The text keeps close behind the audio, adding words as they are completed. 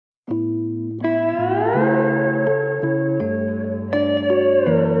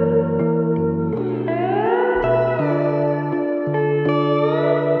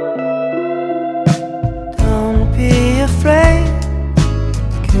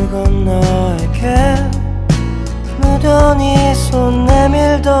그건 너에게 무던히 손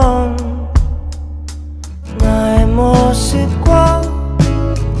내밀던 나의 모습과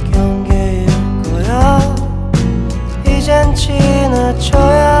경계일 거야. 이젠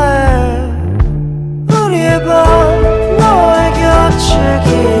지나쳐야 해. 우리의 밤 너의 곁을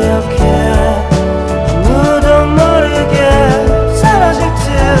기억해. 아무도 모르게 사라질 듯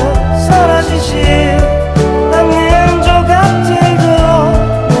사라지지 않는 조각들도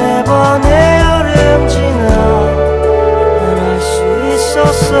매번 내 여름 지나 난 알 수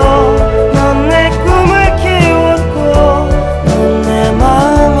있었어. 넌 내 꿈을 키웠고 넌 내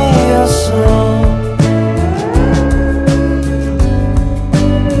마음이었어.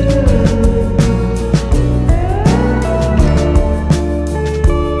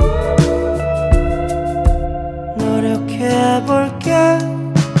 노력해볼게.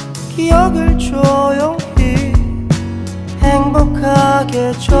 기억을 조용히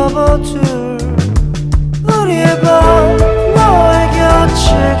행복하게 접어둘 우리의 밤 너의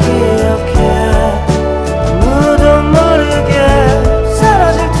곁을 기억해. 아무도 모르게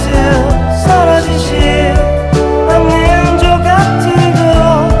사라질 듯 사라지지 않는 조각들도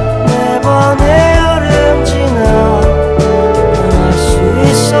매번 내 여름 지나 난 알 수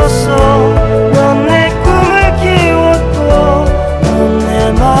있었어. 넌 내 꿈을 키웠고 넌 내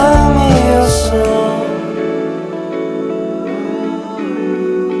마음이었어.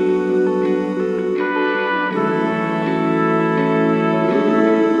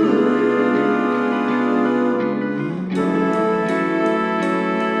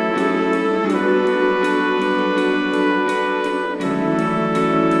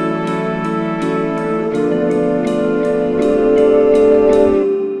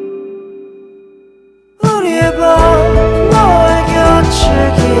 우리의 밤 너의 곁을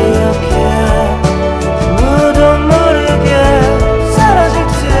기억해. 아무도 모르게 사라질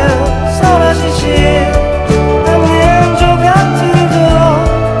듯 사라지지 않는 조각들도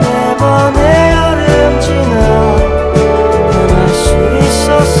매번 내 여름 지나 난 알 수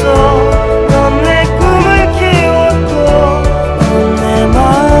있었어. 넌 내 꿈을 키웠고 넌 내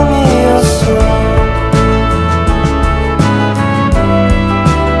마음이었어.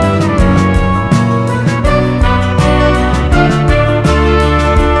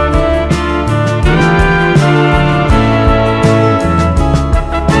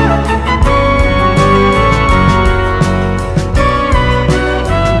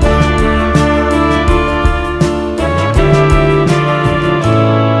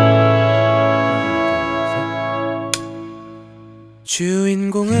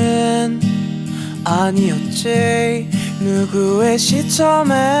 주인공은 아니었지. 누구의 시점에서도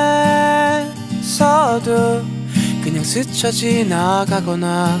그냥 스쳐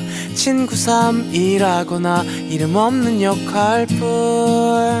지나가거나 친구 삼이라거나 이름 없는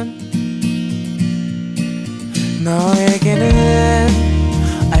역할뿐. 너에게는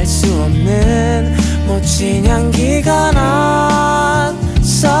알 수 없는 멋진 향기가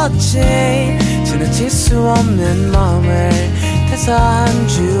났었지. 지나칠 수 없는 마음을 대사한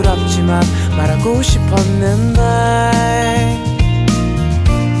줄 없지만 말하고 싶었는데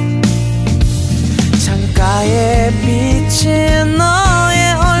창가에 비친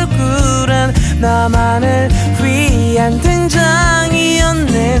너의 얼굴은 나만을 위한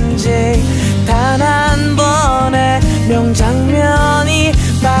등장이었는지 단 한 번의 명장면이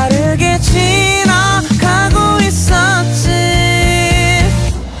빠르게 지나가고 있었지.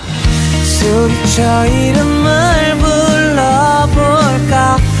 소리쳐 이름을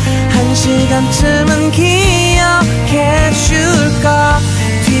불러볼까. 한 시간쯤은 기억해줄까.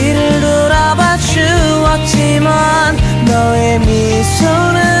 뒤를 돌아봐 주었지만 너의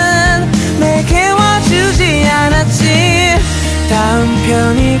미소는 내게 와주지 않았지. 다음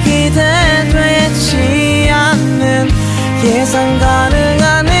편이 기대되지 않는 예상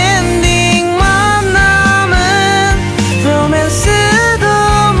가능한 엔딩만 남은 로맨스도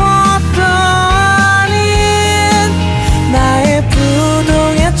뭣도 아닌 나의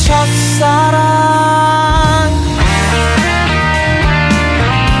부동의 첫사랑.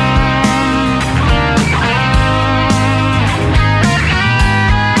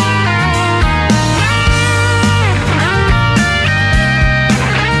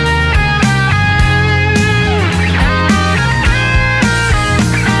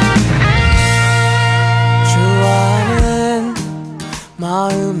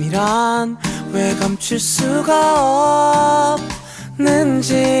 마음이란 왜 감출 수가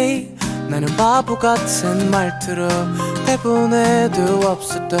없는지. 나는 바보 같은 말투로 대본에도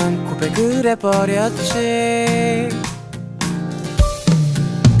없었던 고백을 해버렸지.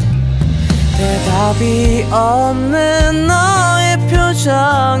 대답이 없는 너의 표정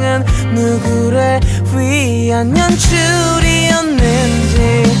표정은 누구를 위한 연출이었는지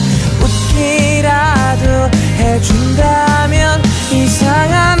웃기라도 해준다면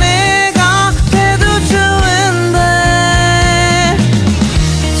이상한 애가 돼도 좋은데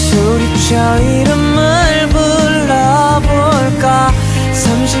소리쳐 이름을 불러볼까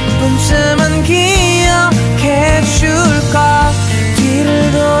 30분쯤은 기억해줄까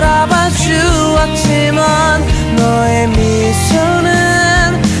뒤를 돌아봐 주었지만 너의 미소는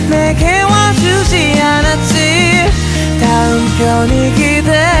내게 와주지 않았지 다음 편이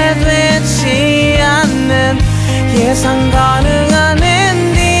기대되지 않는 예상 가능한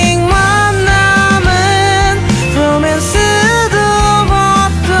엔딩만 남은 로맨스도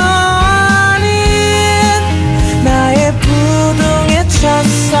뭣도 아닌 나의 부동의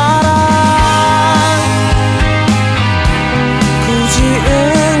첫사랑 굳이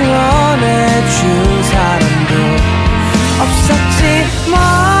응원해준 사람도 없었지만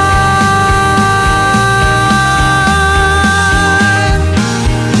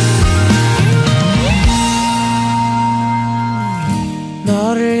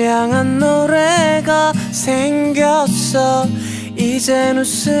너를 향한 노래가 생겼어 이젠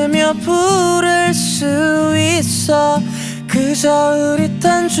웃으며 부를 수 있어 그저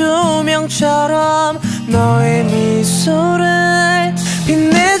흐릿한 조명처럼 너의 미소를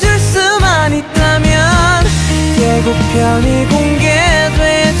빛내줄 수만 있다면 예고편이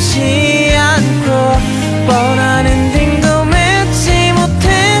공개되지 않고 뻔한 엔딩도 맺지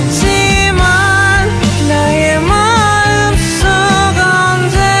못했지만 나의 마음속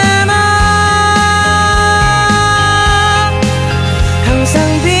언제나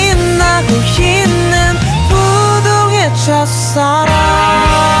항상 빛나고 있는 부동의 첫사랑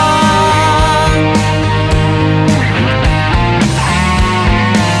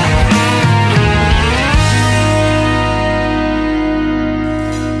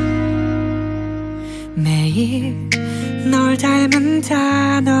매일 널 닮은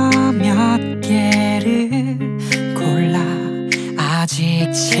단어 몇 개를 골라 아직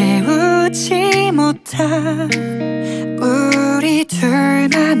채우지 못한 우리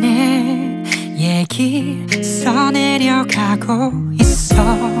둘만의 얘기 써내려가고 있어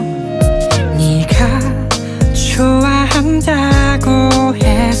네가 좋아한다고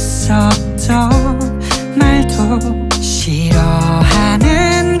했었던 말도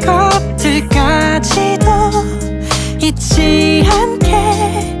싫어하는 것들까지도 잊지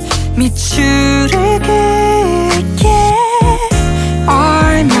않게 밑줄을 긋게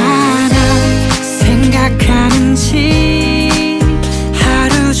얼마나 생각하는지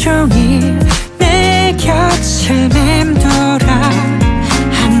하루 종일 내 곁을 맴돌아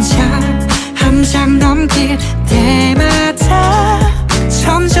한 장 넘길 때마다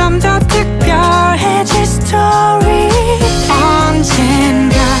점점 더 특별해질 스토리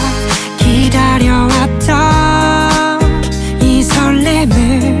언젠가 기다려왔던 이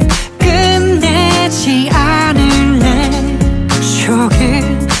설렘을 끝내지 않을래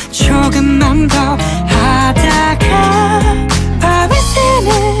조금만 더 하다가 밤이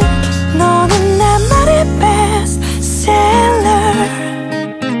새는 너는 나만의 bestseller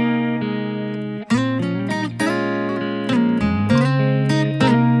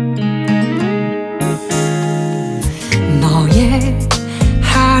너의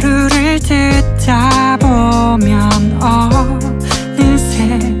하루를 듣다 보면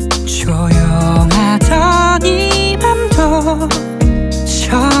어느새 조용하던 이 맘도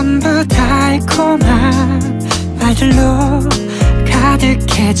전부 달콤한 말들로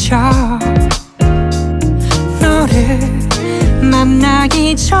가득해져 너를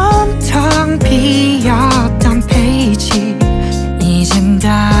만나기 전 텅 비었던 페이지 이젠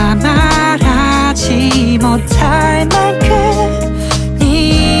다 말하지 못할 만큼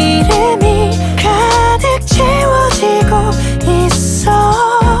네 이름이 가득 채워지고 있어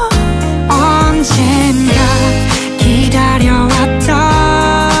언젠가 기다려왔던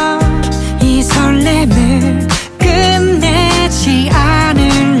이 설렘을 끝내지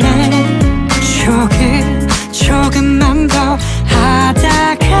않을래 조금만 더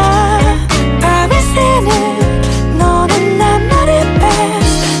하다가 밤이 새는 너는 나만의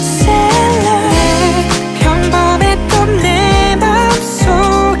bestseller 평범했던 내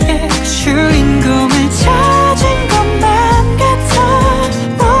맘속에 주인공을 찾은 것만 같아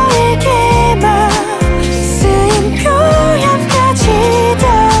너에게만 쓰인 표현까지도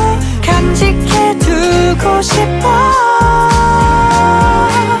간직해두고 싶어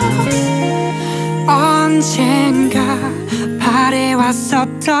언젠가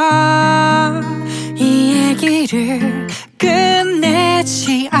바래왔었던 이 얘기를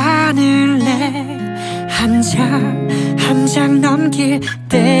끝내지 않을래 한 장 넘길 바뀔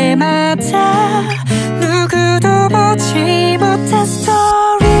때마다 누구도 보지 못한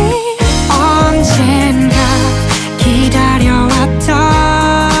스토리 언젠가 기다려왔던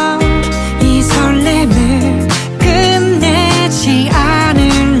이 설렘을 끝내지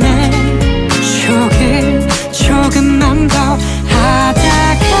않을래 조금만 더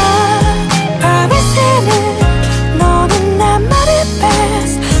하다가 밤에 새는 너는 나만의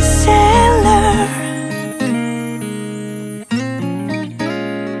bestseller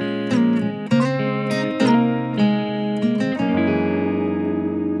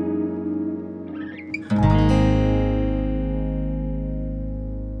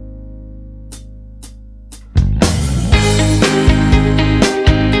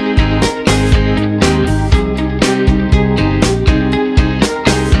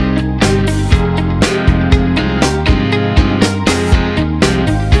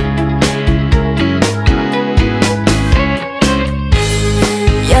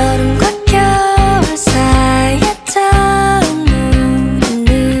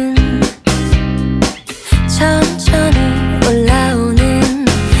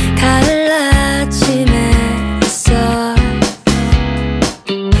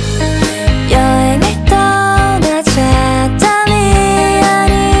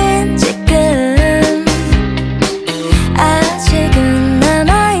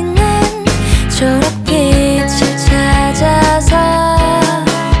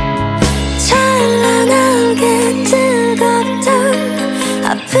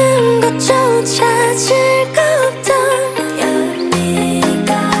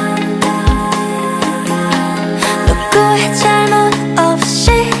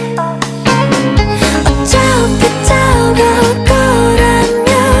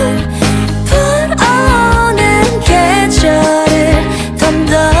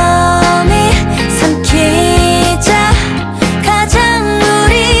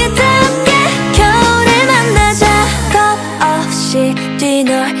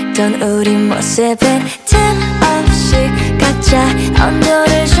우리 모습은 틈없이 각자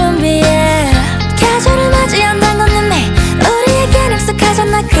언조를 준비해 계절을 맞이한다 너는 매 우리에겐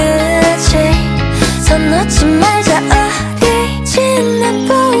익숙하잖아 그치 손 놓지 말자 우리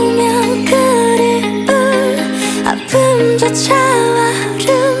지나보면 그리운 아픔조차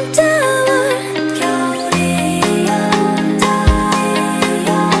아름다운 겨울이 온다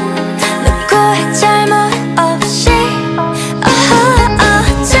누구의 잘못 없이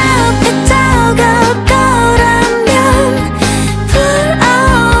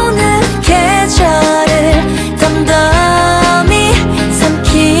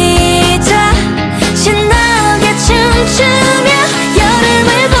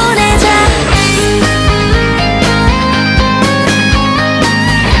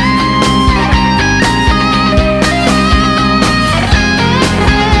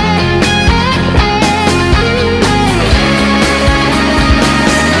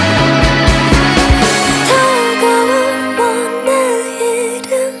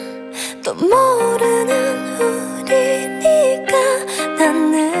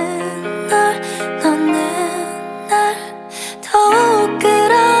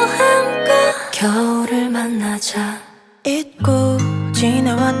겨울을 만나자 잊고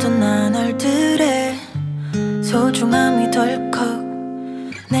지나왔던 나날들의 소중함이 덜컥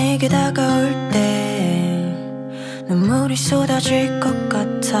내게 다가올 때 눈물이 쏟아질 것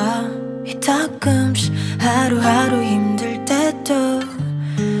같아 이따금씩 하루하루 힘들 때도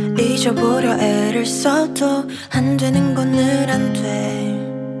잊어보려 애를 써도 안 되는 건 늘 안 돼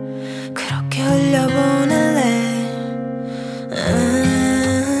그렇게 흘려보낼래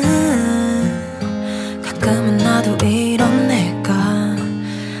가끔은 나도 이런 내가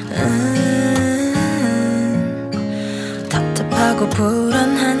답답하고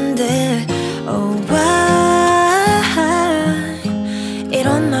불안한데 Oh why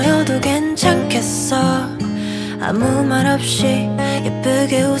이런 너여도 괜찮겠어 아무 말 없이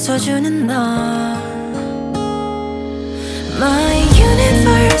예쁘게 웃어주는 너 My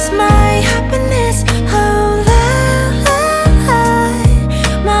universe, my happiness, oh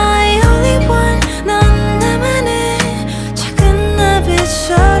my only one 넌 나만의 작은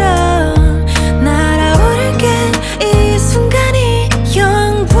나비처럼 날아오를게 이 순간이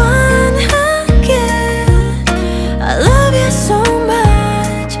영원하게 I love you so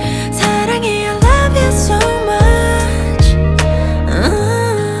much 사랑해 I love you so much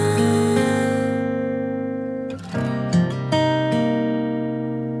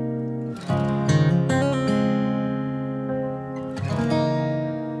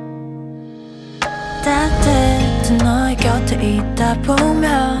따뜻한 너의 곁에 있다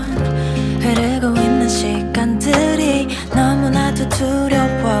보면 흐르고 있는 시간들이 너무나도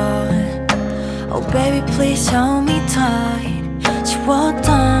두려워. Oh baby please hold me tight.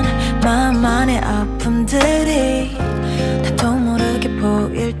 지웠던 마음 안의 아픔들이 나도 모르게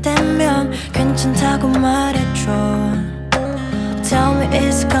보일 때면 괜찮다고 말해줘. Tell me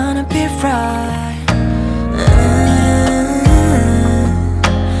it's gonna be right.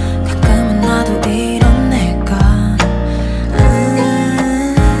 가끔은 나도 이런 내가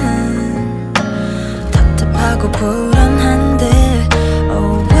답답하고 불안한데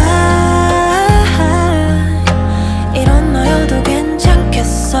oh why 이런 너여도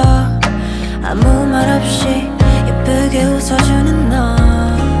괜찮겠어. 아무 말 없이 예쁘게 웃어주는 너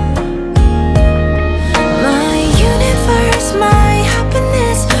My universe, my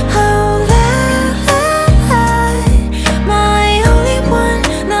happiness, oh my only one.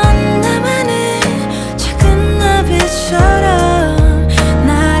 넌 나만의 작은 나비처럼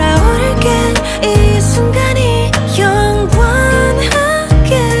날아오를게. 이 순간이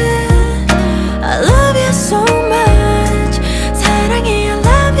영원하게. I love you so much. 사랑해, I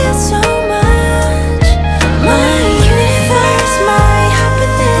love you so much. My universe, my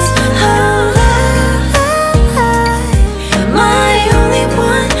happiness, oh my only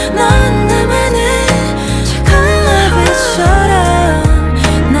one. 넌 나만의 작은 나비처럼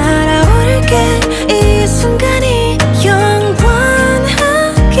날아오를게. 이 순간이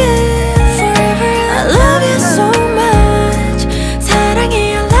영원하게. Forever I love you so much. 사랑해,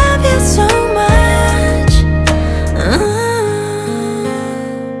 I love you so much.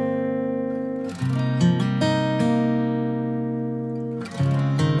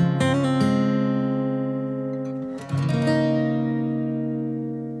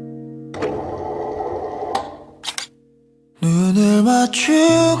 눈을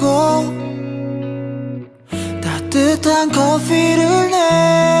맞추고 따뜻한 커피를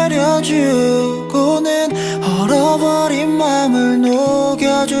내려주고는 얼어버린 맘을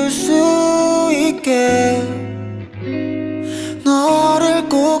녹여줄 수 있게 너를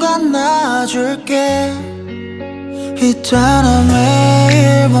꼭 안아줄게. 있잖아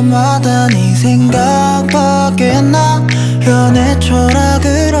매일 밤마다 네 생각밖에 나 연애 초라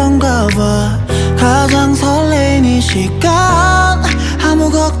그런가 봐. 가장 설레는 이 시간 아무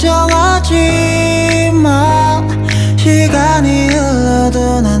걱정하지 마. 시간이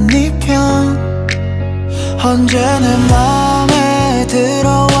흘러도 난 네 편 언제 내 맘에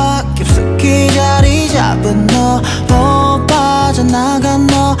들어와 깊숙이 자리 잡은 너 못 빠져나간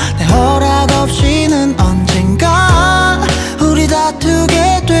너 내 허락 없이는 언젠가 우리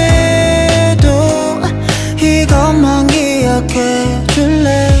다투게 돼도 이것만 기억해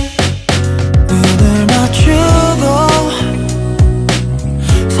줄래. 눈을 맞추고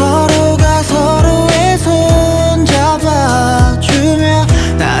서로가 서로의 손 잡아주며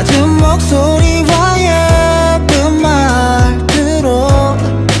낮은 목소리와 예쁜 말투로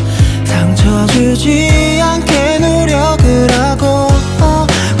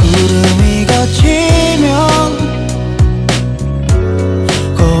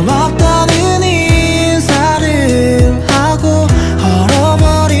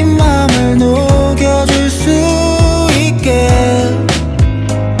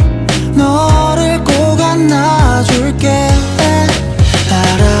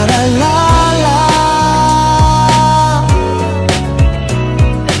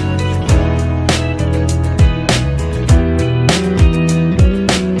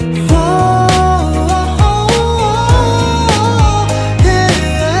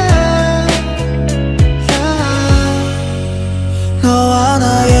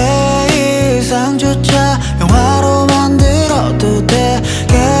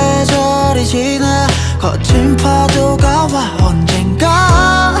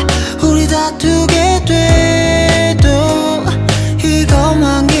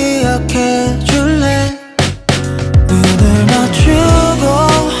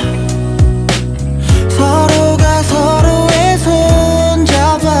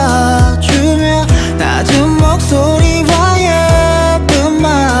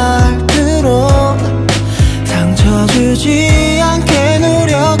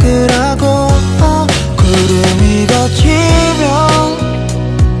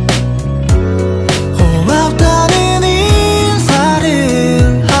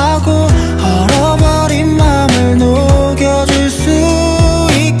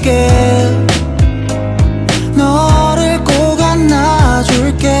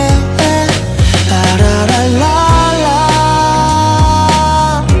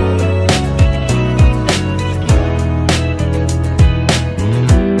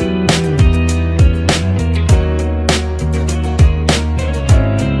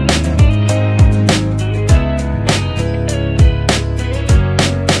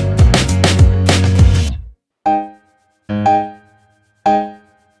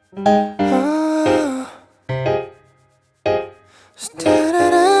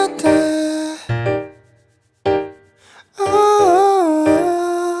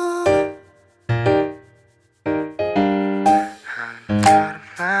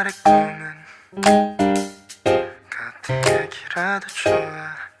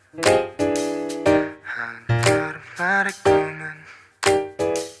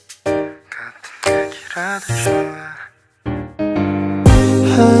얘기라도 좋아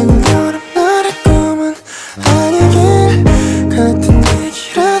한여름날의 꿈은 아니길 같은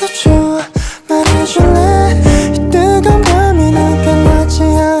얘기라도 좋아 말해줄래 이 뜨거운 밤이 난 끝나지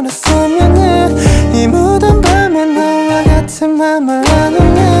않았으면 해 이 무더운 밤에 너와 같은 맘을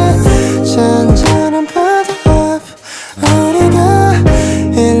나누네 잔잔한 파도 앞 우리가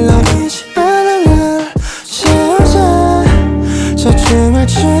일렁이지 않은 날 채우자 저 춤을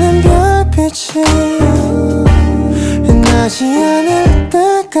추는 별빛이 빛나지 않을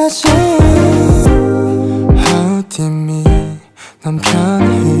때까지 어디미 넌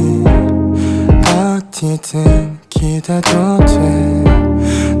편히 어디든 기대도 돼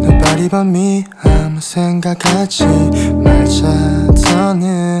Nobody but me 아무 생각하지 말자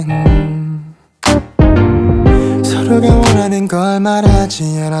더는 서로가 원하는 걸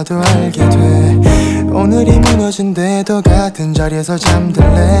말하지 않아도 알게 돼 오늘이 무너진데도 같은 자리에서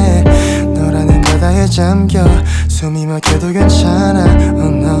잠들래 너라는 바다에 잠겨 숨이 막혀도 괜찮아 Oh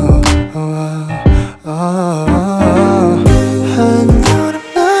no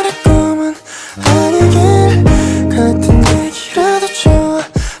한여름날의 꿈은 아니길 같은 얘기라도 좋아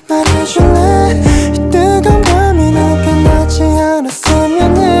말해줄래 이 뜨거운 밤이 난 끝나지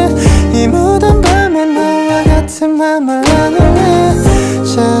않았으면 해 이 무더운 밤에 너와 같은 맘을 나누네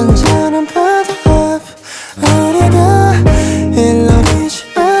잔잔한 파도 앞 우리가 일렁이지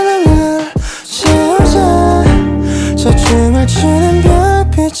않은 날 채우자 저 춤을 추는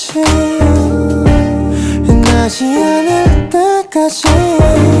별빛이 빛나지 않을 때까지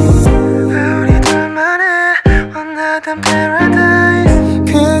우리 둘만의 원하던 paradise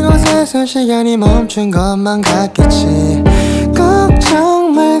그곳에서 시간이 멈춘 것만 같겠지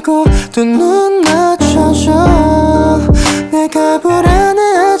걱정 말고 두 눈 맞춰줘 내가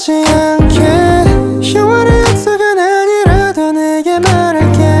불안해하지 않게 영원한 약속은 아니라도 내게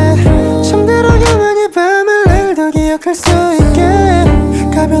말할게 잠들어 가면 이 밤을 내일도 기억할 수 있게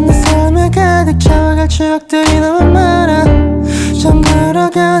가벼운 내 삶에 가득 채워갈 추억들이 너무 많아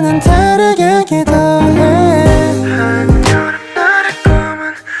잠들어가는 달에게 기도해 한여름날의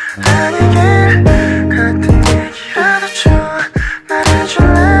꿈은 아니길 같은 얘기라도 좋아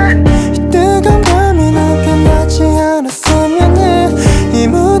말해줄래 이 뜨거운 밤이 난 끝나지 않았으면 해 이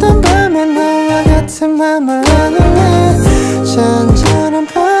무더운 밤에 너와 같은 맘을 나누네 잔잔한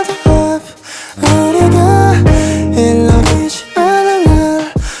파도 앞 우리가 일렁이지 않은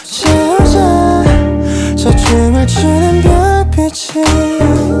날 채우자 저 춤을 추는 별빛이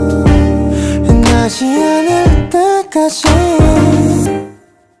빛나지 않을 때까지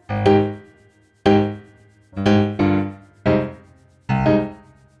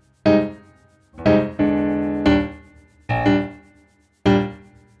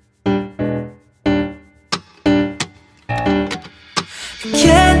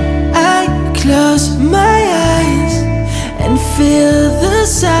Can I close my eyes and feel the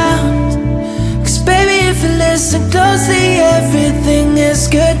sound? Cause baby if you listen closely everything is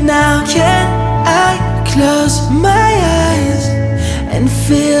good now. Can I close my eyes and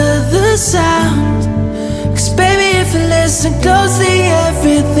feel the sound? Cause baby if you listen closely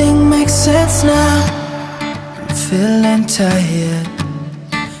everything makes sense now. I'm feeling tired,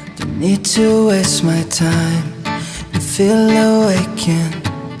 don't need to waste my time. Feel awakened,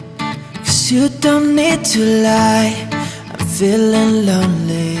 cause you don't need to lie. I'm feeling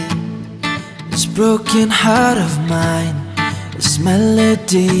lonely, this broken heart of mine. This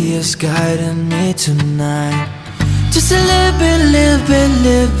melody is guiding me tonight. Just a little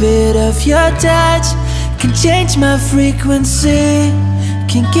bit of your touch can change my frequency,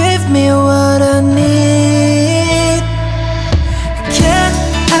 can give me what I need. Can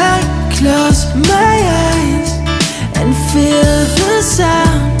I close my eyes and feel the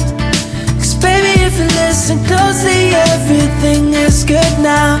sound? Cause baby if you listen closely everything is good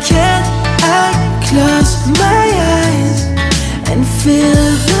now. Can I close my eyes and feel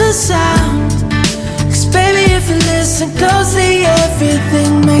the sound? Cause baby if you listen closely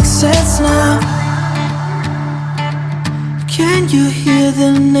everything makes sense now. Can you hear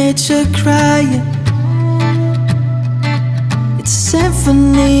the nature crying? It's a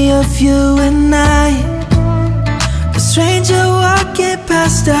symphony of you and I. Stranger walking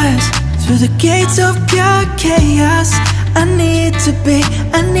past us through the gates of pure chaos. I need to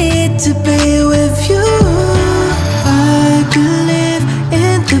be with you. I believe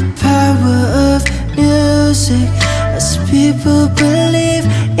in the power of music, as people believe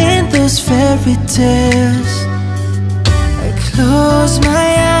in those fairy tales. I close my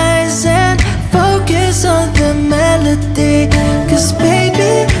eyes and focus on the melody, cause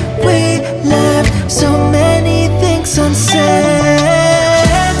baby we left so many things unsaid.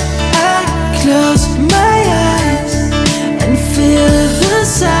 Can I close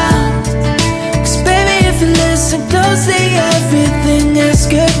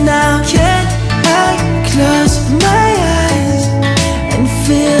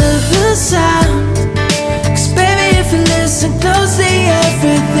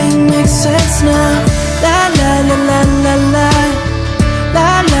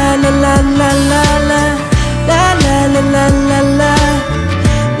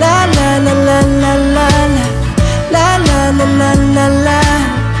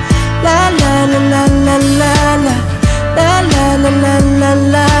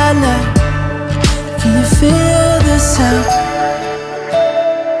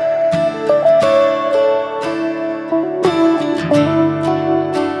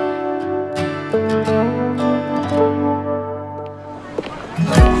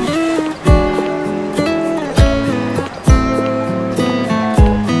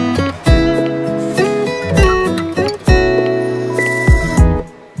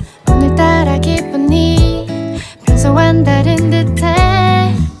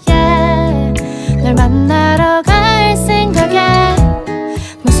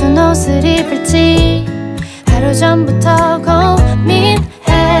무엇을 입을지 하루 전부터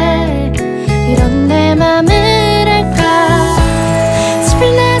고민해. 이런 내 맘을 알까.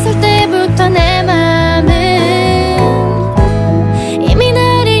 숲을 나설 때부터 내 맘은 이미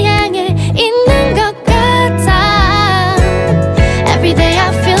너를 향해 있는 것 같아. Every day I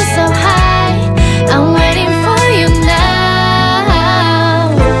feel so high. I'm waiting for you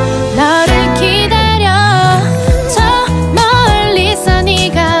now. 너를 기다려. 저 멀리서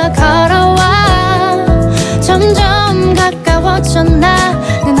네가 걸어와. 점점 가까워져.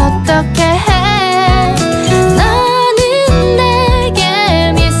 나는 어떻게 해. 너는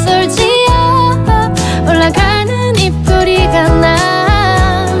내게 미소를 지어. 올라가는 입꼬리가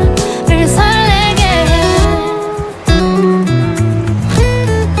나를 설레게 해.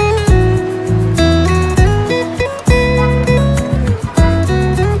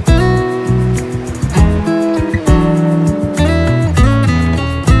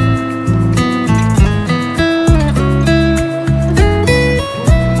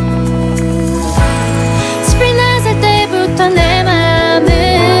 숲을 나설 때부터 내 맘은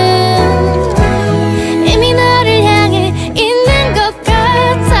이미 너를 향해 있는 것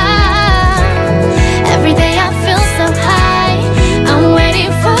같아. Every day I feel so high. I'm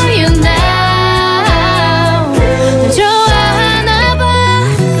waiting for you now. 널 좋아하나 봐.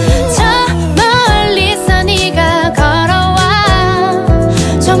 저 멀리서 네가 걸어와.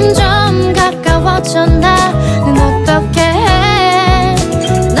 점점 가까워져. 나는 어떻게 해.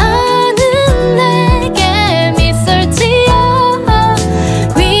 너는 내게 미소를 지어.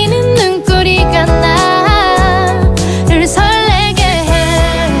 보이는 눈꼬리가 나를 설레게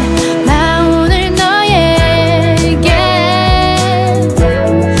해. 나 오늘 너에게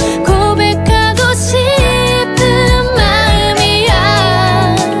고백하고 싶은 마음이야.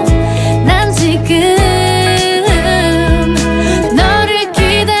 난 지금 너를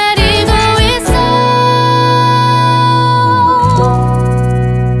기다리고 있어.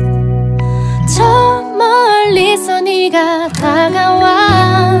 저 멀리서 네가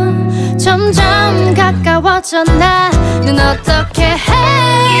다가와. 점점 가까워져. 나는 어떻게 해.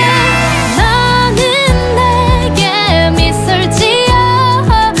 너는 내게 미소를 지어.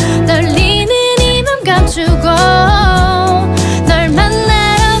 떨리는 이 맘 감추고 널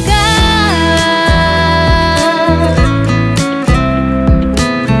만나러 가.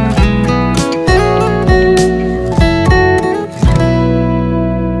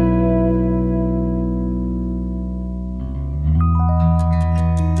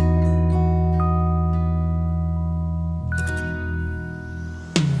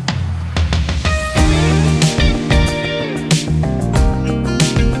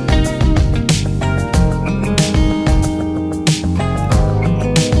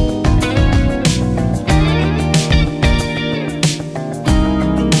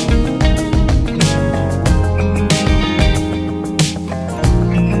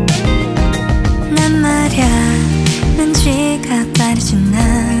 난 말야 눈치가 빠르진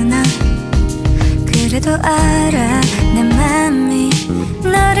않아. 그래도 알아 내 맘이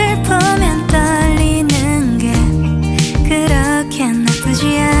너를 보면 떨리는 게 그렇게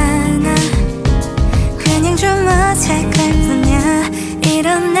나쁘지 않아. 그냥 좀 어색할 뿐이야.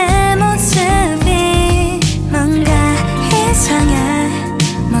 이런 내 모습이 뭔가 이상해.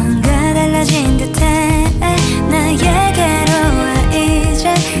 뭔가 달라진 듯해. 나에게로 와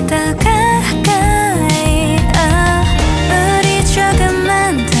이제 더 가까이. 우리 조금만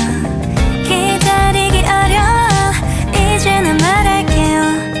더 기다리기 어려워. 이제 난 말할게요.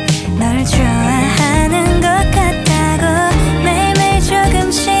 널 좋아하는 것 같다고. 매일매일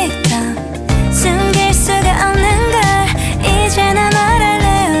조금씩 더 숨길 수가 없는 걸. 이제 난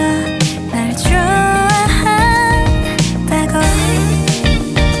말할래요. 날 좋아한다고.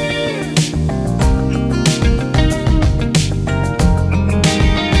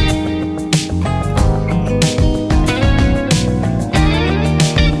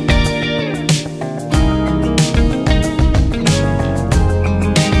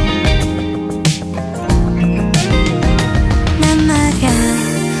 난 말야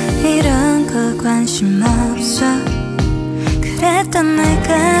이런 거 관심 없어. 그랬던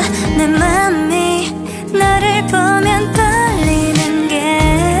내가 내 맘이 너를 보면 떨리는 게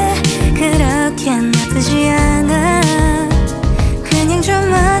그렇게 나쁘지 않아. 그냥 좀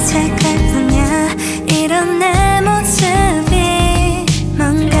어색할 뿐이야. 이런 내 모습이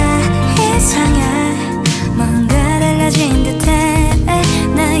뭔가 이상해. 뭔가 달라진 듯해.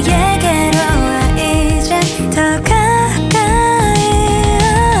 나에게로 와 이제 더 가까이.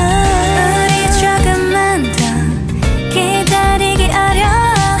 우리 조금만 더 기다리기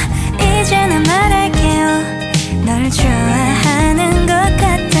어려워. 이제 난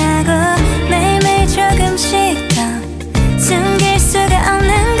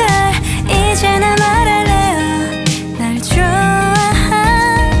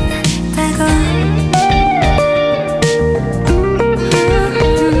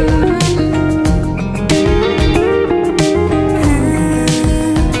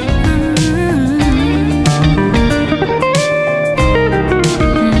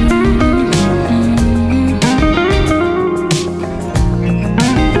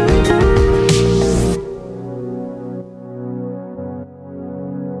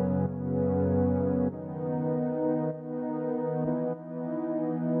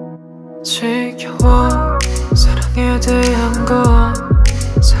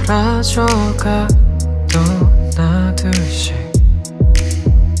사라져가 또 나듯이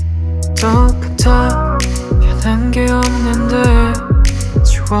더 부탁 변한 게 없는데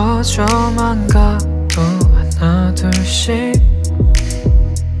지워져만 가 또 하나둘씩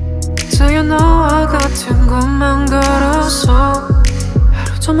그때야 너와 같은 곳만 걸어서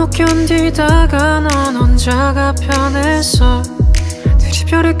하루도 못 견디다가 넌 혼자가 편해서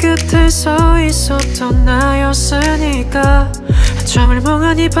들이별의 끝에 서 있었던 나였으니까 한참을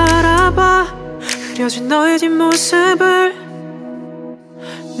멍하니 바라봐 흐려진 너의 뒷모습을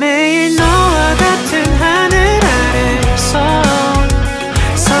매일 너와 같은 하늘 아래서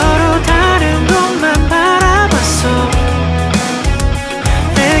서로 다른 곳만 바라봤어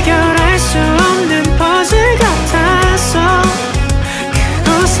해결할 수 없는 퍼즐 같았어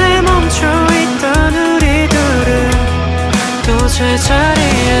그곳에 멈춰있던 우리 둘은 또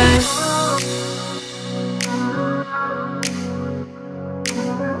제자리에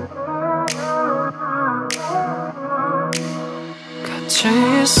같이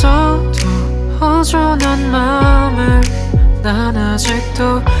있어도 허전한 마음을 난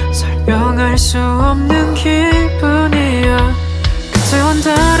아직도 설명할 수 없는 기분이야 그때와는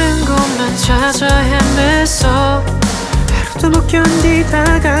다른 곳만 찾아 헤맸어 하루도 못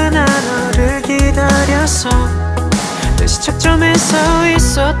견디다가 난 너를 기다렸어 내 시작점에 서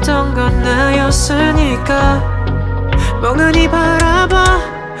있었던 건 나였으니까 멍하니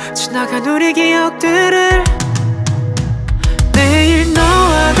바라봐 지나간 우리 기억들을 매일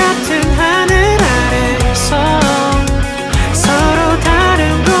너와 같은 하늘 아래서 서로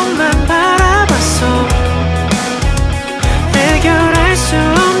다른 곳만 바라봤어 해결할 수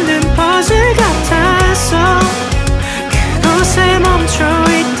없는 퍼즐 같았어 그곳에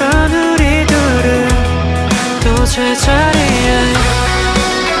멈춰있던 우리 둘은 또 제자리에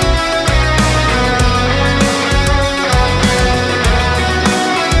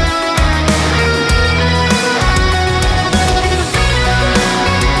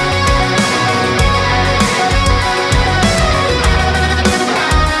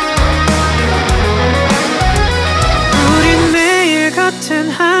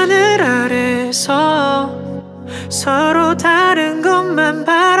하늘 아래서 서로 다른 것만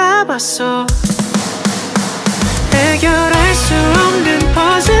바라봤어 해결할 수 없는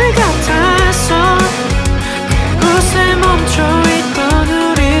퍼즐 같았어 그곳에 멈춰있던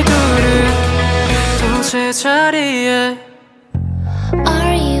우리 둘은 또 제자리에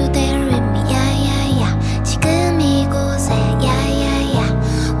Are you there with me? Yeah, yeah, yeah. 지금 이곳에 Yeah, yeah, yeah.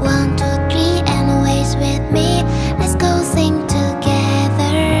 1, 2, 3 and always with me. Let's go sing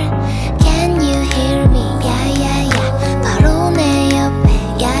together. Can you hear me? Yeah, yeah, yeah. 바로 내 옆에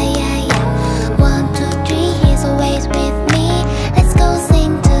Yeah, yeah, yeah. 1, 2, 3 he's always with me. Let's go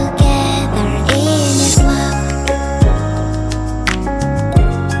sing together in his love.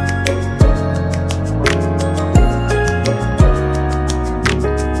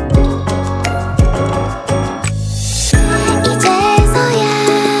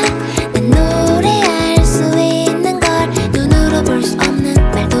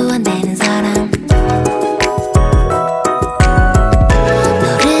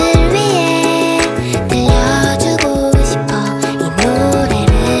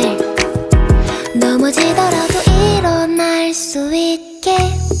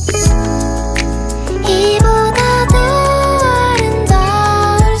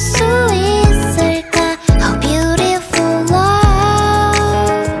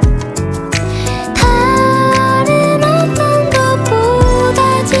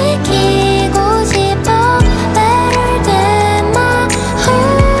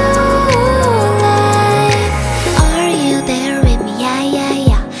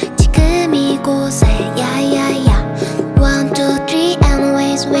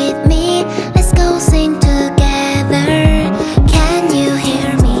 With me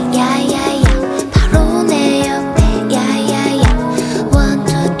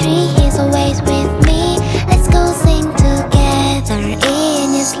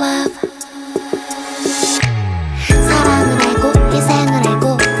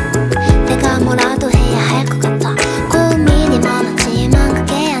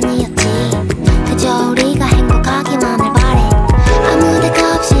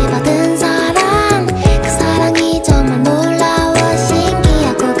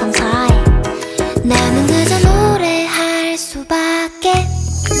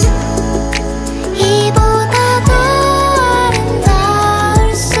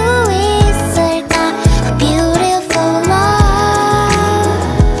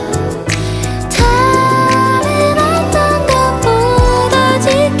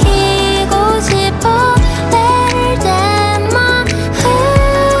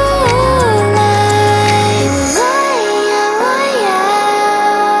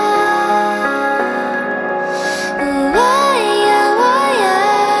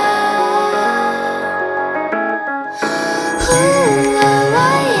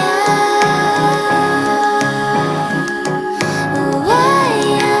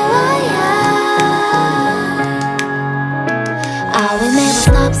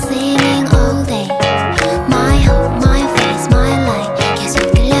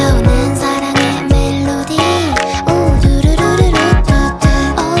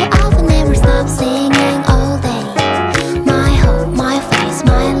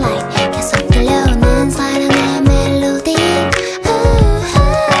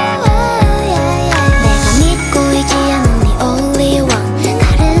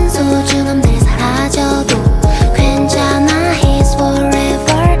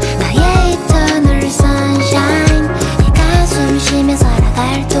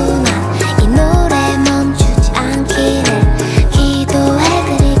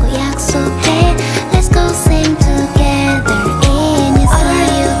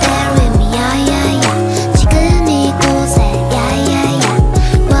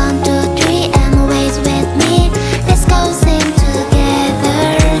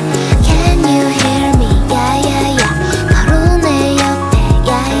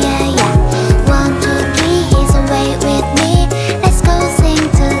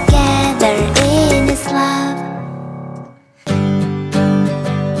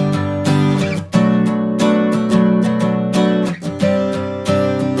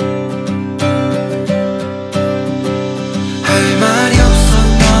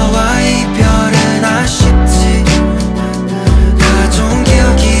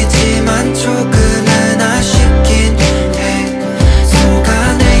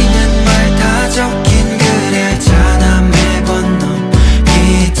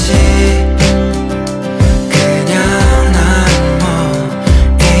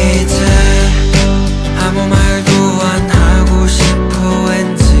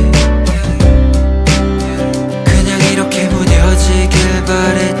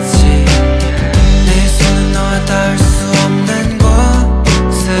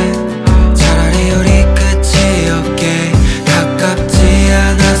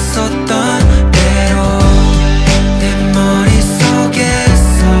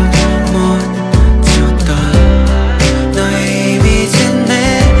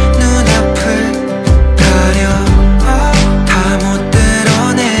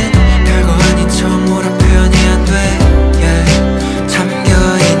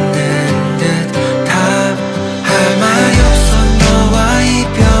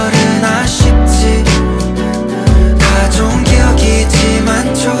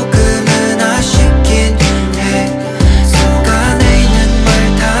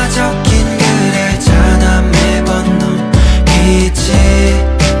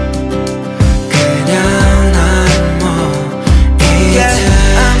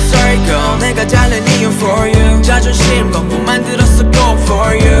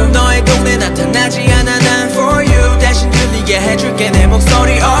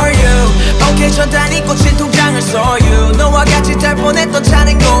전 단위 꽂힌 통장을 소유 너와 같이 탈 뻔했던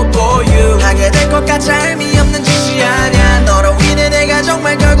차는 고 보유 하게 될 것 같아 의미 없는 짓이 아냐 너로 인해 내가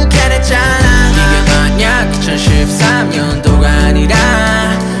정말 결국 해냈잖아 이게 만약 2013년도가 아니라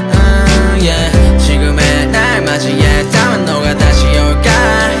yeah. 지금의 날 맞이했다면 너가 다시 올까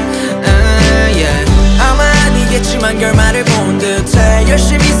yeah. 아마 아니겠지만 결말을 본 듯해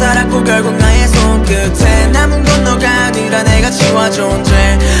열심히 살았고 결국 나의 손끝에 남은 건 너가 아니라 내가 지워준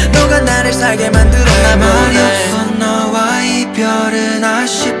죄 너가 나를 살게 만들었나 보네 없어 너와 이별은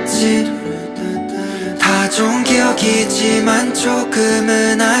아쉽지 다 좋은 기억이지만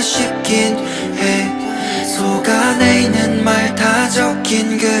조금은 아쉽긴 해 속 안에 있는 말 다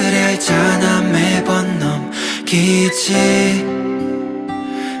적힌 글에 알잖아 매번 넘기지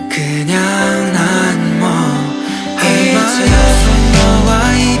그냥 난 뭐 이제 너와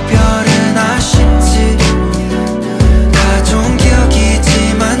이별은 아쉽지 다 좋은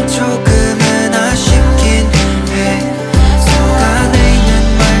기억이지만 조금은 아쉽긴 해 속 안에 있는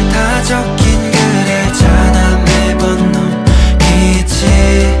말 다 적힌 글에 알잖아 매번 넘기지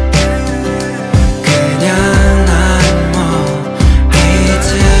그냥 난 뭐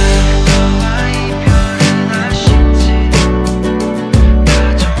이제 너와 이별은 아쉽지 다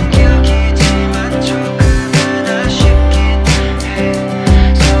좋은 기억이지만 조금은 아쉽긴 해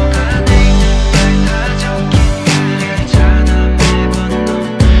속 안에 있는 말 다 적힌 글에 알잖아 매번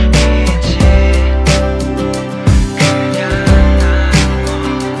넘기지 그냥 난 뭐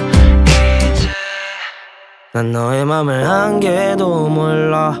이제 난 너의 맘을 한 개도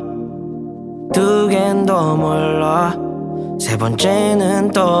몰라 두 갠 더 몰라 세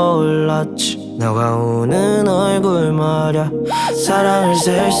번째는 떠올랐지 너가 우는 얼굴 말야 사랑을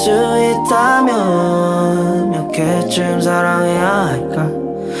셀 수 있다면 몇 개쯤 사랑해야 할까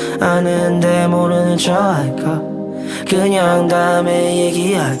아는데 모르는 척 할까 그냥 다음에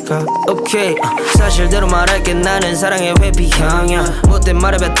얘기할까 오케이 사실대로 말할게 나는 사랑의 회피형이야 못된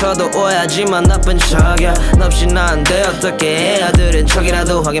말에 뱉어도 오해하지만 나쁜 척이야 너 없이 난 돼 어떻게 해야 들은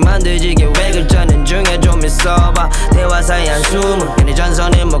척이라도 하게 만들지 계획을 짜는 중에 좀 있어봐 대화 사이 한숨은 괜히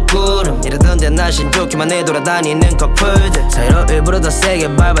전선은 먹구름 이러던데 날 신좋기만 해 돌아다니는 커플들 사이로 일부러 더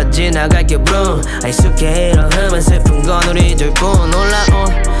세게 밟아 지나갈게 브룸 익숙해 이런 흐름은 슬픈 건 우리 둘뿐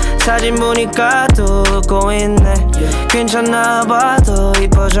올라온 사진 보니까 또 웃고 있네 괜찮나 봐 더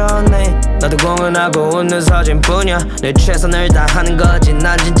이뻐졌네 나도 공헌하고 웃는 사진뿐이야 내 최선을 다하는 거지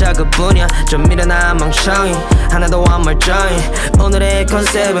난 진짜 그뿐이야 좀 미련한 멍청이 하나도 안 멀쩡히 오늘의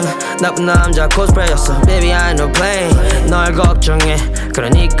컨셉은 나쁜 남자 코스프레였어 Baby I know playing 널 걱정해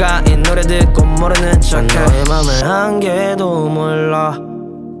그러니까 이 노래 듣고 모르는 척해 너의 맘을 한 개도 몰라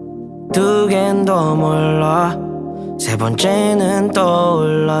두 갠 더 몰라 세 번째는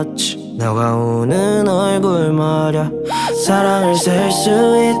떠올랐지 너가 우는 얼굴 말야 사랑을 셀 수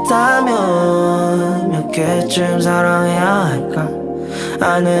있다면 몇 개쯤 사랑해야 할까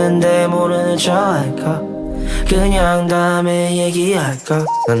아는데 모르는 척 할까 그냥 다음에 얘기할까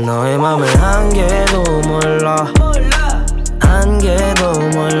난 너의 맘을 한 개도 몰라 한 개도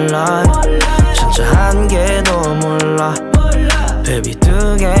몰라 진짜 한 개도 몰라 Baby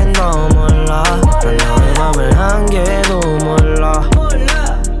두 갠 더 몰라 난 너의 맘을 한 개도 몰라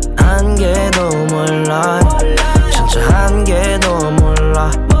한 개도 몰라 진짜 한 개도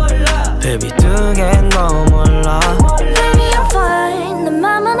몰라 Baby 두 갠 더 몰라 Baby I'm fine 내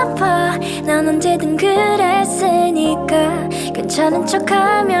맘은 아파 난 언제든 그랬으니까 괜찮은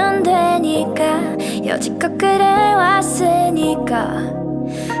척하면 되니까 여지껏 그래왔으니까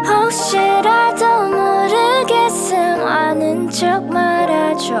혹시라도 모르겠음 아는 척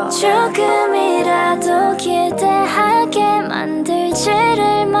말아줘 조금이라도 기대하게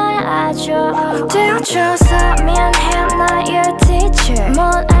만들지를 말아줘 되어줘서 미안해 I'm not your teacher 못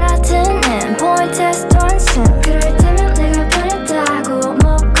알아듣는 point test 원슨 그럴 때면 내가 변했다고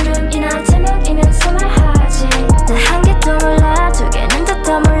먹구름이나 제목이면서 말하지 나 한 개도 몰라 두 개는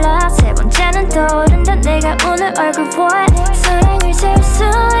더 몰라 세 번째는 떠오른다 내가 오늘 얼굴 보아 사랑을 셀 수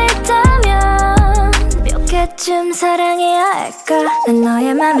있다면 몇 개쯤 사랑해야 할까 난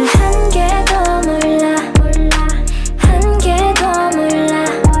너의 맘을 한 개도 몰라 한 개도 몰라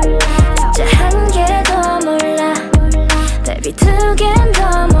진짜 한 개도 몰라 Baby 두 갠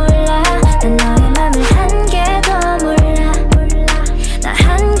더 몰라 난 너의 맘을 한 개도 몰라 나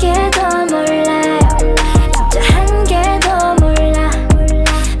한 개도 몰라 진짜 한 개도 몰라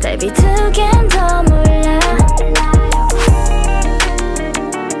Baby 두 갠 더 몰라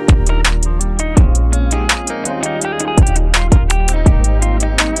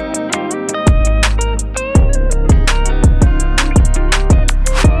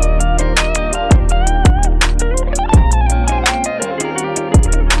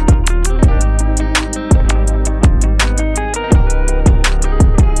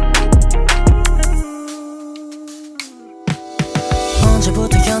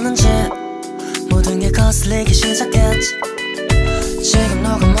거슬리기 시작했지. 지금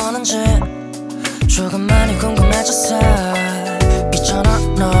너가 뭐는지 조금 많이 궁금해졌어. 있잖아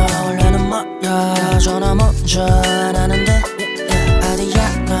너 원래는 뭐야 전화 먼저 안 하는데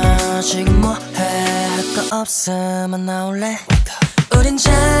어디야 너 지금 뭐해 할 거 없으면 나올래. 우린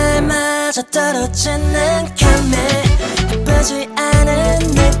잘 맞아 떨어지는 케미 예쁘지 않은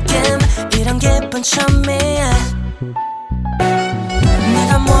느낌 이런 기분 처음이야.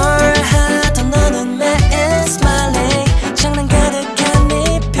 내가 뭘 하던 너는 매일 smiling 장난 가득한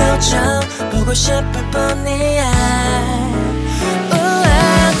네 표정 보고 싶을 뿐이야.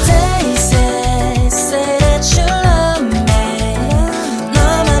 우와 Daisy say that you love me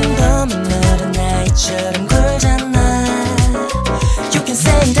너만 보면 너른 나이처럼 굴잖아. You can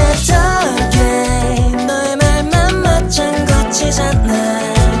say that again 너의 말만 맞장 고치잖아.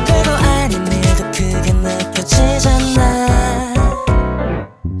 별거 아닌 일도 크게 느껴지잖아.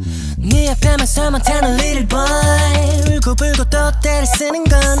 네 앞에만 서면 타는 little boy 울고불고 또 때를 쓰는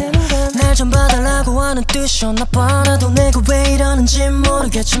건 날 좀 봐달라고 하는 뜻이었나 봐. 나도 내가 왜 이러는지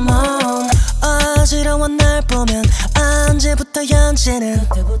모르겠지만 어지러워 날 보면 언제부터였지는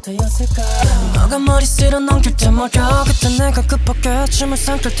그때부터였을까. 너가 머리스로 넘길 때마다 그때 내가 급하게 춤을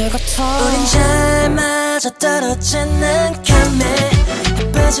삼킬 때 같아. 우린 잘 맞아 떨어지는 케미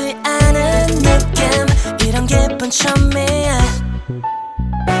예쁘지 않은 느낌 이런 기분 처음이야.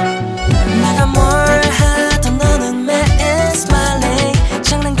 내가 뭘 하던 너는 매일 smiling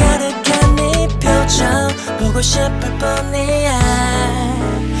장난 가득한 네 표정 보고 싶을 뿐이야.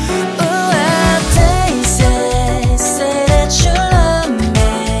 우와 Daisy say that you love me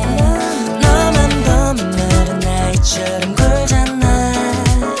너만 보면 너른 나이처럼 굴잖아.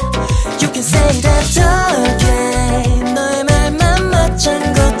 You can say that again 너의 말만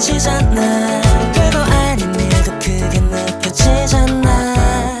맞장 고치잖아. 별거 아닌 일도 크게 느껴지잖아.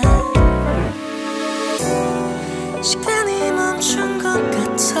 시간이 멈춘 것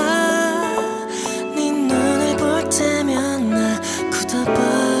같아. 네 눈을 볼 때면 나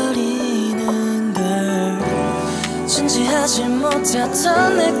굳어버리는 걸. 진지하지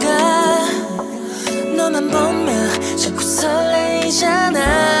못했던 내가 너만 보면 자꾸 설레이잖아.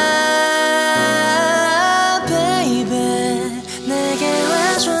 Baby 내게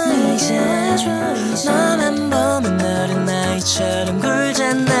와줘 이제 너만 보면 너른 나이처럼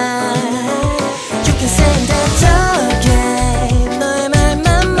굴잖아. You can say that again 너의 말만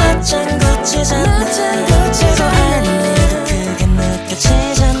맞장 고치잖아. 별거 아닌 일도 크게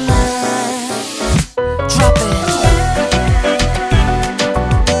느껴지잖아. Drop it.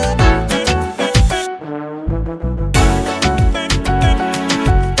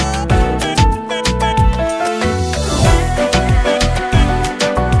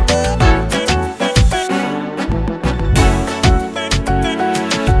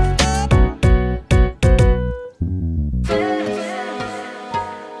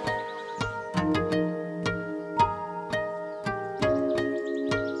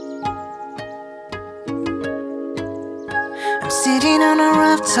 Sitting on a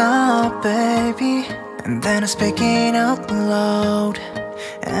rooftop, baby, and then I'm speaking out loud.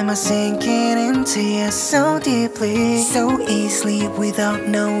 Am I sinking into you so deeply, so easily, without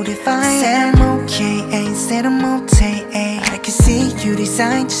notifying? Said I'm okay, ain't said I'm okay. I can see you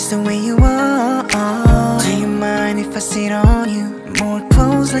design just the way you are. Do you mind if I sit on you more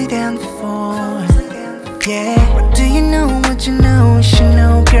closely than before? Yeah. What do you know? What you know? You should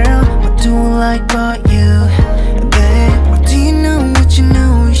know, girl. What do I like about you? Babe, do you know what you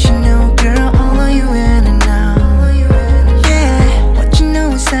know? You should know, girl. All of you in and out. Yeah, what you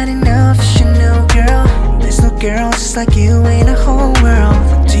know is not enough. You should know, girl. There's no girl just like you in the whole world.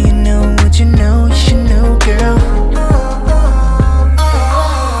 What do you know? What you know? You should know, girl.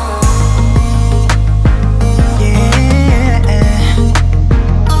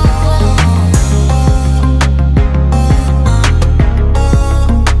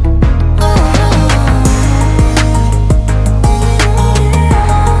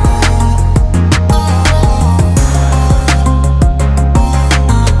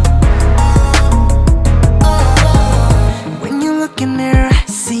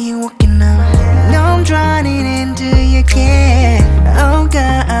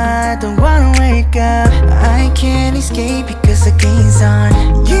 Escape because the game's on.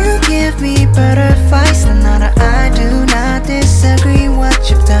 You give me butterflies, and I do not disagree what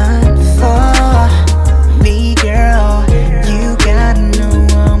you've done for me, girl. You gotta know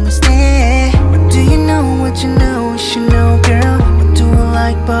I'm a stay. What do you know? What you know? You should know, girl. What do I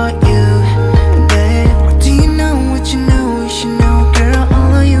like about you, babe? What do you know? What you know? You should know, girl.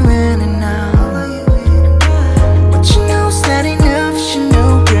 All of you in and out. What you know is not enough. You should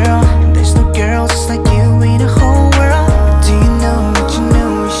know, girl. There's no girl just like you.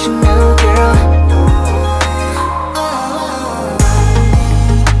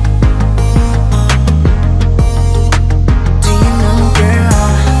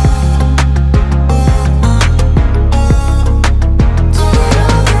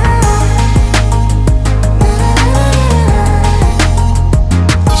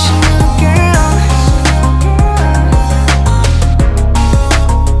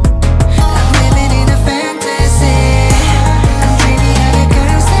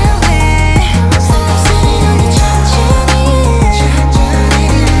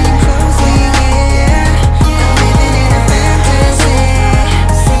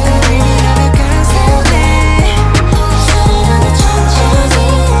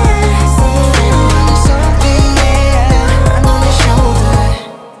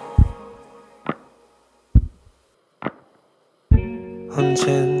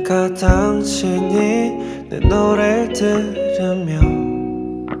 언젠가 당신이 내 노래를 들으며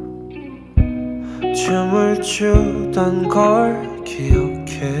춤을 추던 걸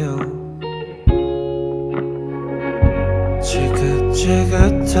기억해요.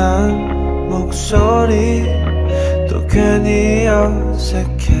 지긋지긋한 목소리 또 괜히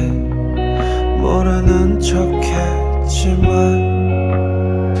어색해. 모르는 척했지만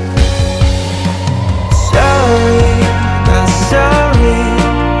Sorry, not sorry.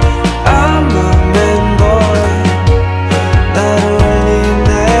 I'm a man boy. 나를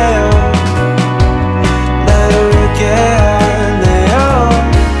울리네요. 나를 울게 하네요.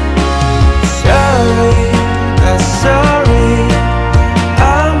 Sorry, not sorry.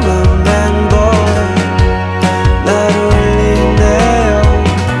 I'm a man boy. 나를 울리네요.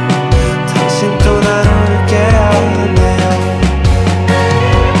 당신 또 나를 울게 하네요.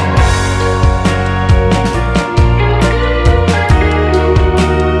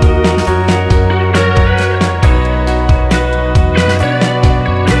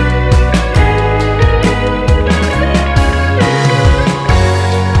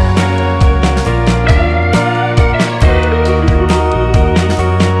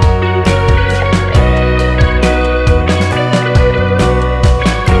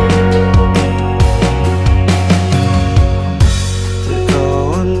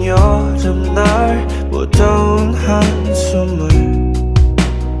 뜨거운 여름날 무더운 한숨을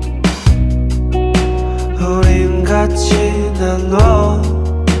우린 같이 나눠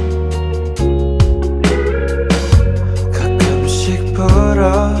가끔씩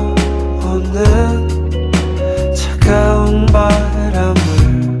불어오는 차가운 바람을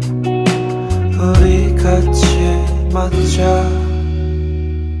우리 같이 맞자.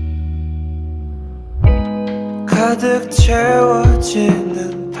 가득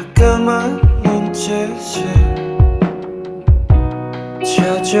채워지는 따끔한 눈짓을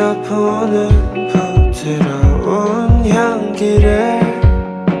젖어보는 부드러운 향기를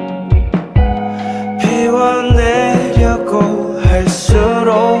피워내려고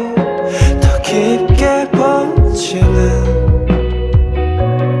할수록 더 깊게 번지는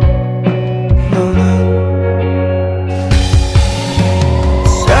너는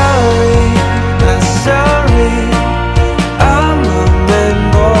Sorry, not sorry. I'm a man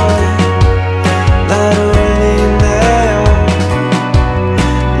boy. 나를 울리네요.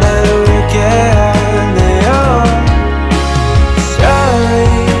 나를 울게 하네요.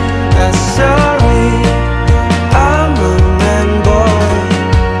 Sorry, not sorry. I'm a man boy.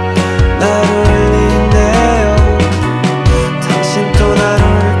 나를 울리네요. 당신 또 나를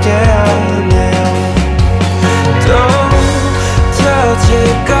울게 하네요. 또 터질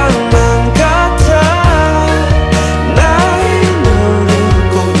것만 같아. 날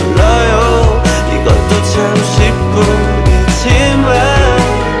누르고 눌러요. 이것도 잠시뿐이지만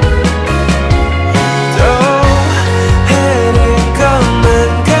또 해릴 것만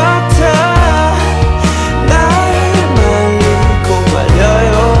같아. 날 말리고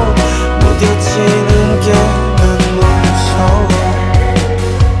말려요. 무뎌지는 게 난 무서워.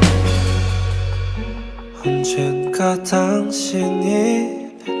 언젠가 당신이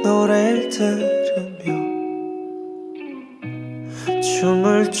내 노래를 들으며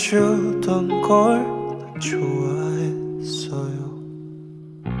춤을 추던 걸 좋아했어요.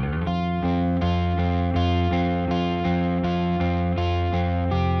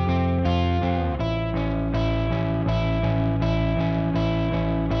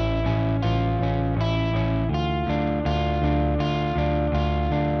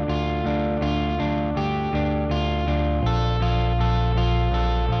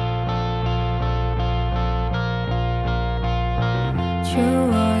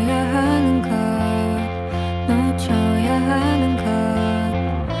 주어야 하는 것, 놓쳐야 하는 것,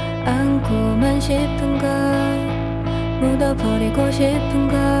 안고만 싶은 것, 묻어버리고 싶은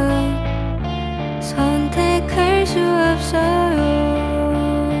것, 선택할 수 없어요.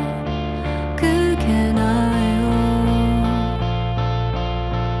 그게 나예요.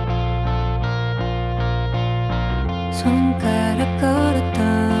 손가락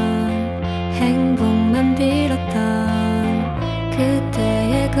걸었던 행복만 빌었던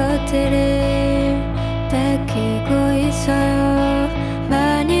그때의 것들을 뺏기고 있어요.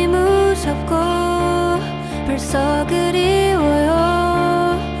 많이 무섭고 벌써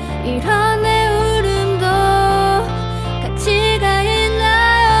그리워요. 이런 내 울음도 가치가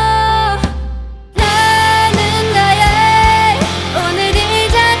있나요? 나는 나의 오늘이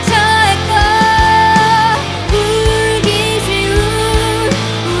자처했고 울기 쉬운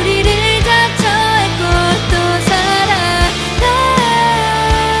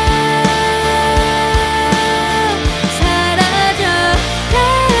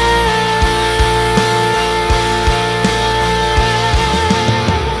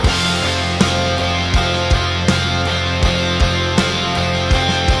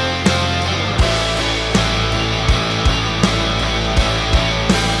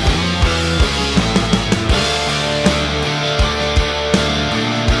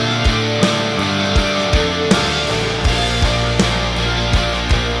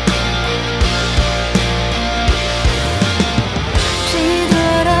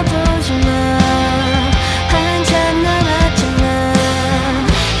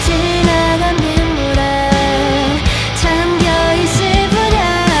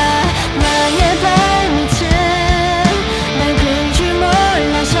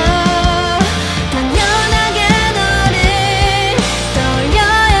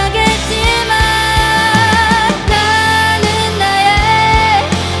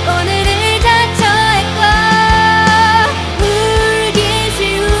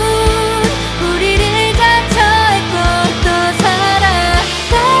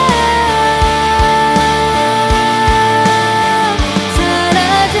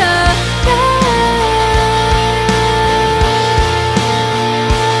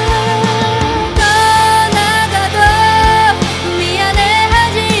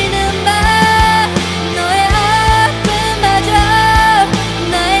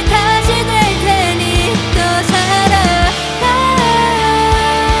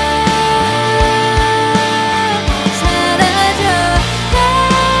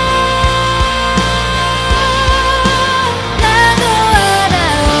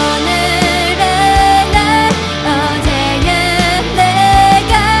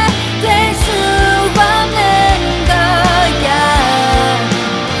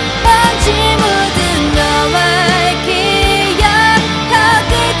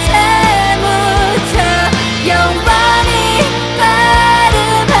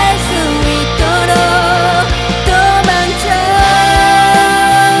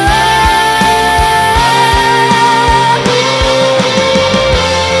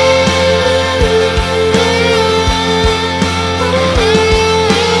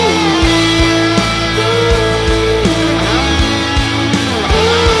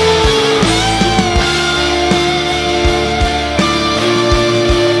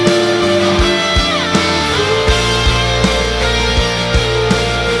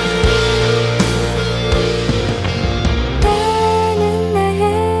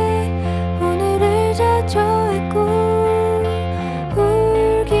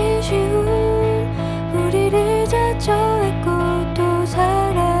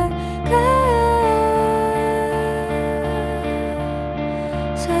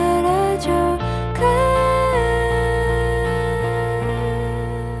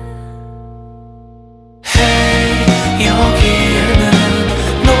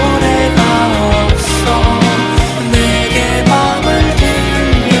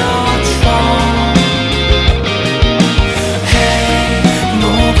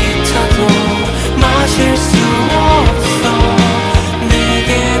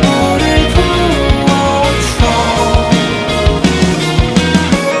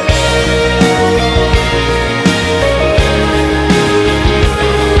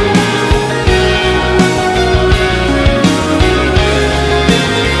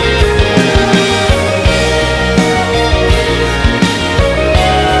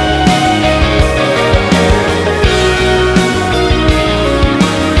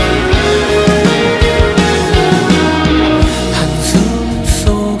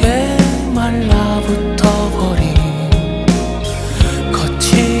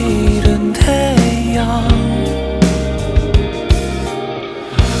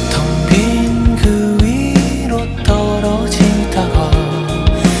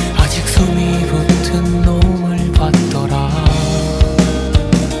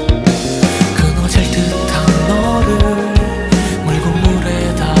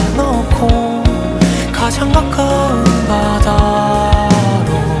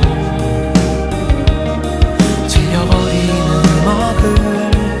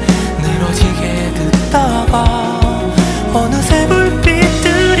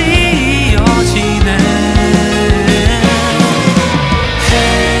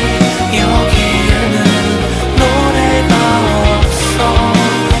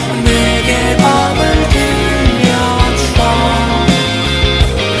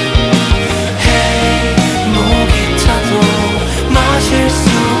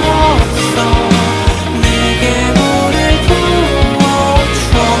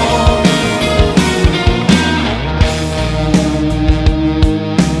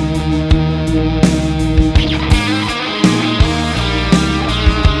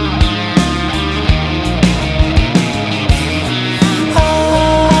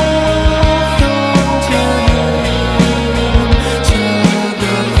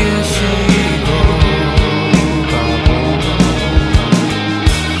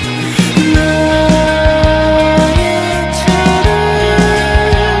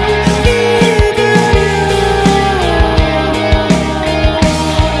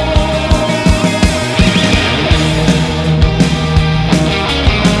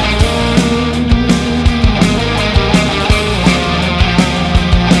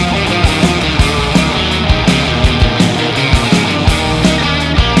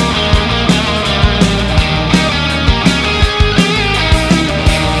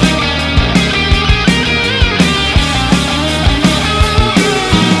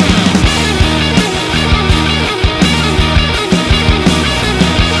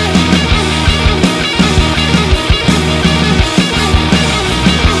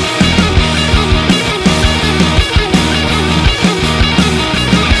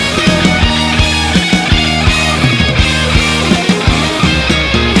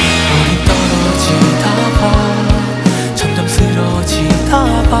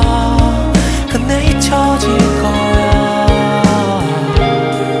뱉다가 끝내 잊혀지고